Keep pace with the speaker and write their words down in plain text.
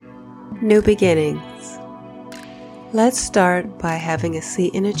New beginnings. Let's start by having a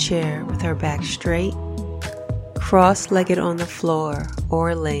seat in a chair with our back straight, cross-legged on the floor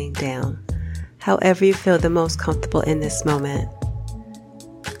or laying down, however you feel the most comfortable in this moment.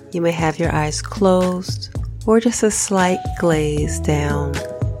 You may have your eyes closed or just a slight glaze down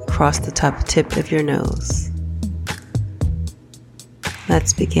across the top tip of your nose.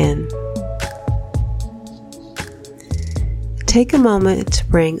 Let's begin. Take a moment to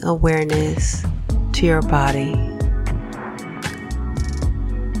bring awareness to your body.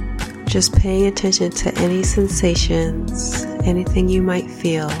 Just paying attention to any sensations, anything you might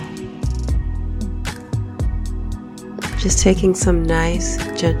feel. Just taking some nice,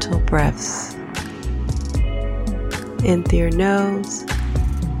 gentle breaths in through your nose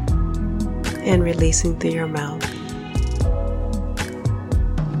and releasing through your mouth.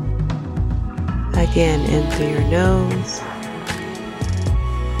 Again, in through your nose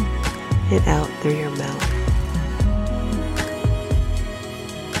and out through your mouth.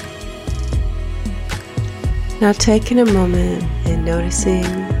 Now taking a moment and noticing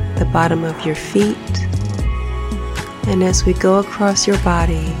the bottom of your feet, and as we go across your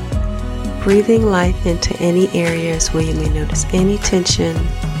body, breathing life into any areas where you may notice any tension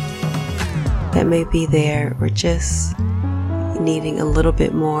that may be there or just needing a little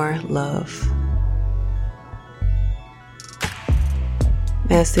bit more love.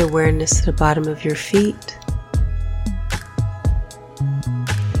 As the awareness to the bottom of your feet,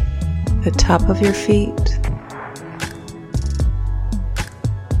 the top of your feet,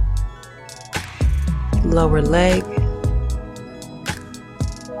 lower leg,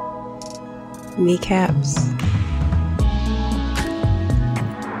 kneecaps,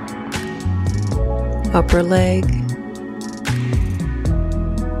 upper leg,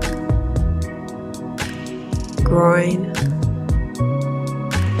 groin,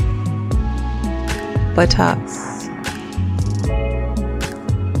 buttocks,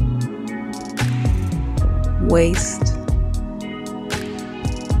 waist,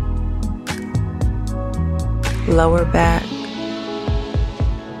 lower back,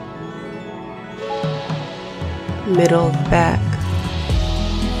 middle of the back,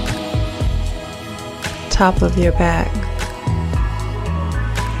 top of your back,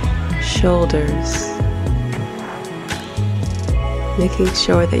 shoulders. Making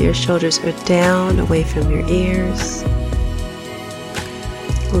sure that your shoulders are down, away from your ears,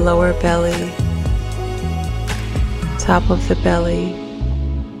 lower belly, top of the belly,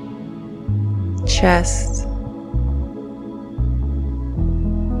 chest,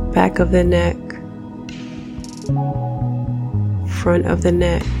 back of the neck, front of the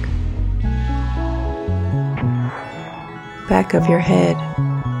neck, back of your head,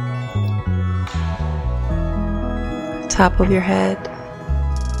 top of your head,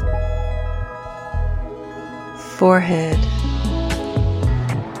 forehead,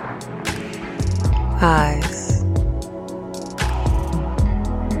 eyes,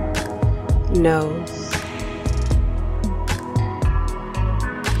 nose,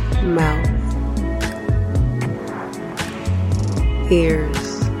 mouth,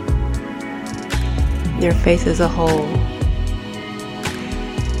 ears, your face as a whole,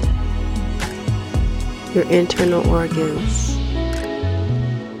 your internal organs,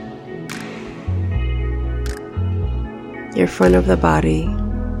 your front of the body,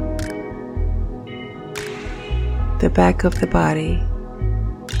 the back of the body,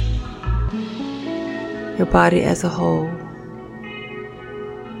 your body as a whole.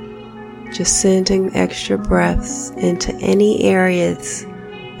 Just sending extra breaths into any areas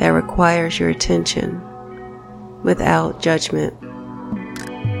that requires your attention without judgment.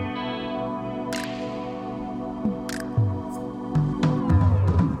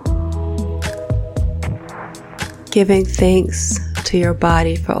 Giving thanks to your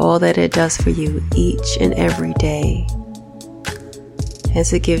body for all that it does for you each and every day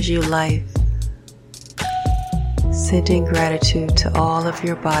as it gives you life. Sending gratitude to all of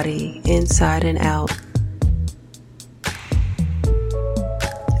your body, inside and out.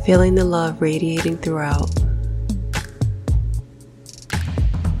 Feeling the love radiating throughout.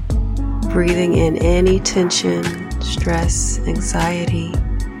 Breathing in any tension, stress, anxiety,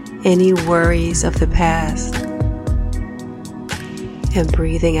 any worries of the past. And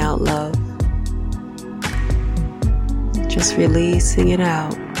breathing out love. Just releasing it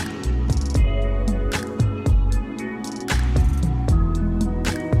out.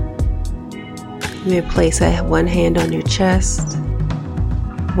 You may place one hand on your chest,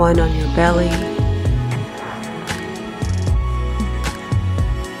 one on your belly,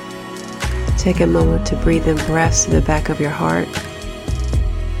 Take a moment to breathe in breaths to the back of your heart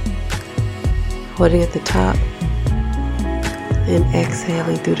holding at the top and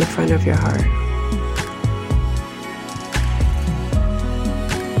exhaling through the front of your heart.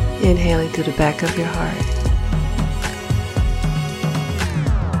 Inhaling through the back of your heart,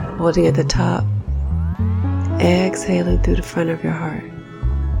 holding at the top, exhaling through the front of your heart.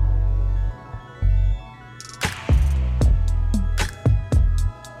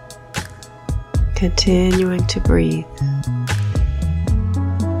 Continuing to breathe.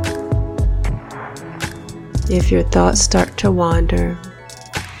 If your thoughts start to wander,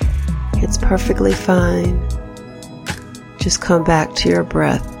 it's perfectly fine. Just come back to your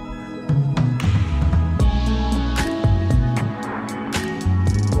breath.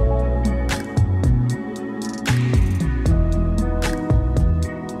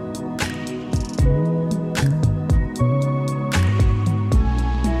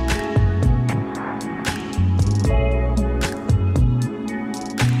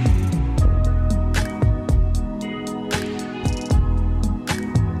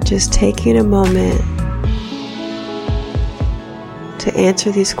 Just taking a moment to answer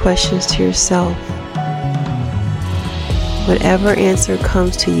these questions to yourself. Whatever answer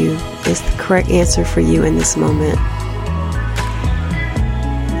comes to you is the correct answer for you in this moment.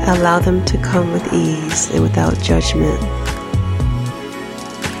 Allow them to come with ease and without judgment.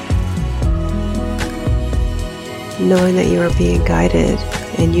 Knowing that you are being guided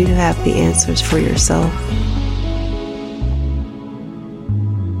and you have the answers for yourself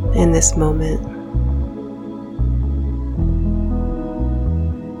in this moment.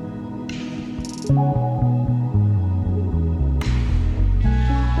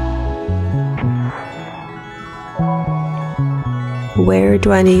 Where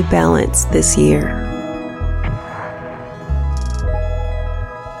do I need balance this year?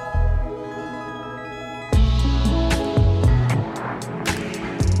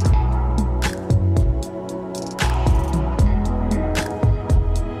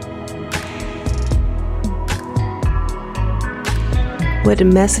 What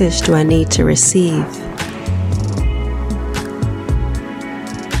message do I need to receive?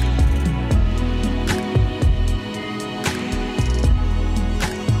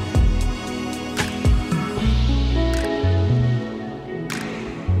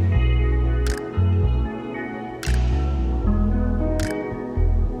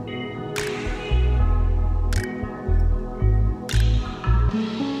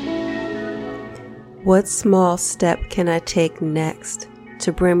 What small step can I take next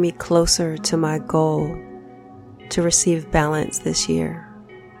to bring me closer to my goal to receive balance this year?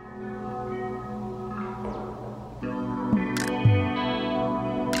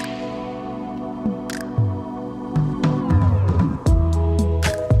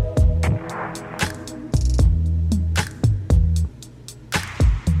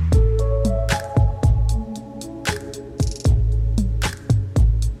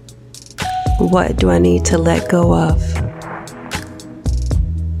 What do I need to let go of?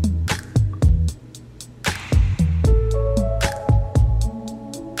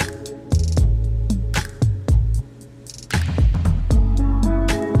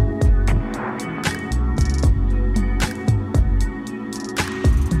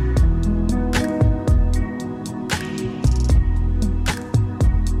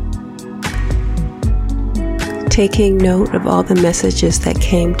 Taking note of all the messages that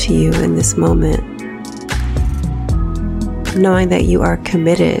came to you in this moment, knowing that you are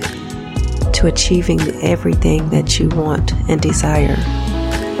committed to achieving everything that you want and desire.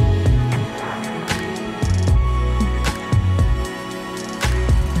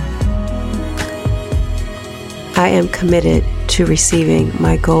 I am committed to receiving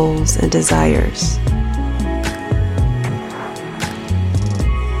my goals and desires.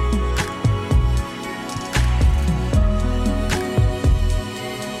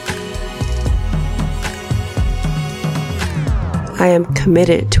 I am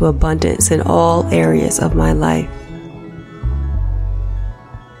committed to abundance in all areas of my life.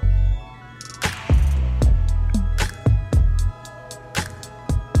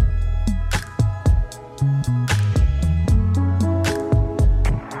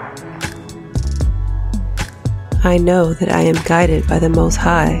 I know that I am guided by the Most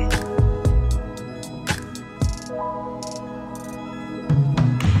High.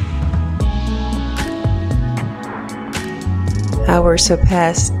 I will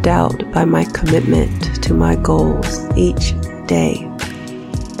surpass doubt by my commitment to my goals each day.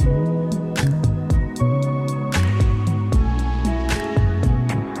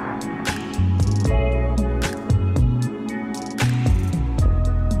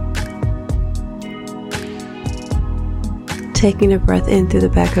 Taking a breath in through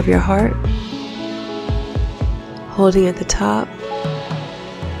the back of your heart Holding at the top,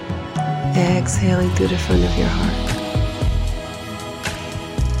 exhaling through the front of your heart.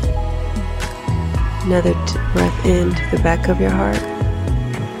 Another breath in to the back of your heart.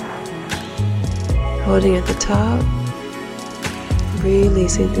 Holding at the top,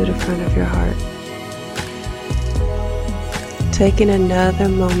 releasing through the front of your heart. Taking another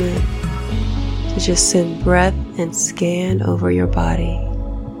moment to just send breath and scan over your body.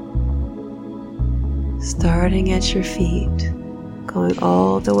 Starting at your feet, going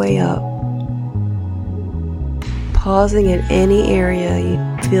all the way up. Pausing at any area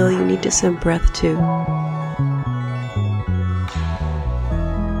you feel you need to send breath to.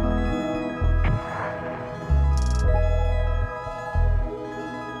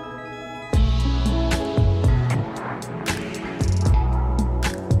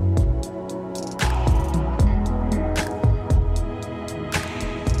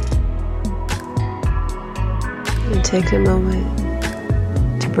 And take a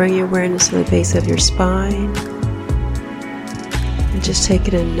moment to bring your awareness to the base of your spine. And just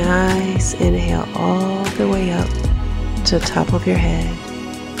taking a nice inhale all the way up to the top of your head.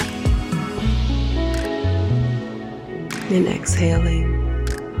 And exhaling.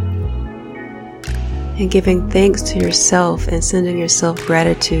 And giving thanks to yourself and sending yourself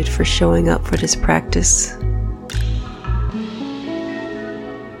gratitude for showing up for this practice.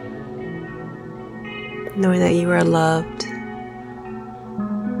 Knowing that you are loved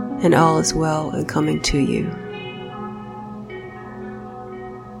and all is well and coming to you.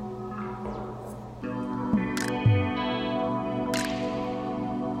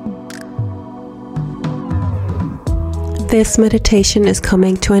 This meditation is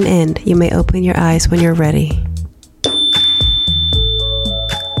coming to an end. You may open your eyes when you're ready.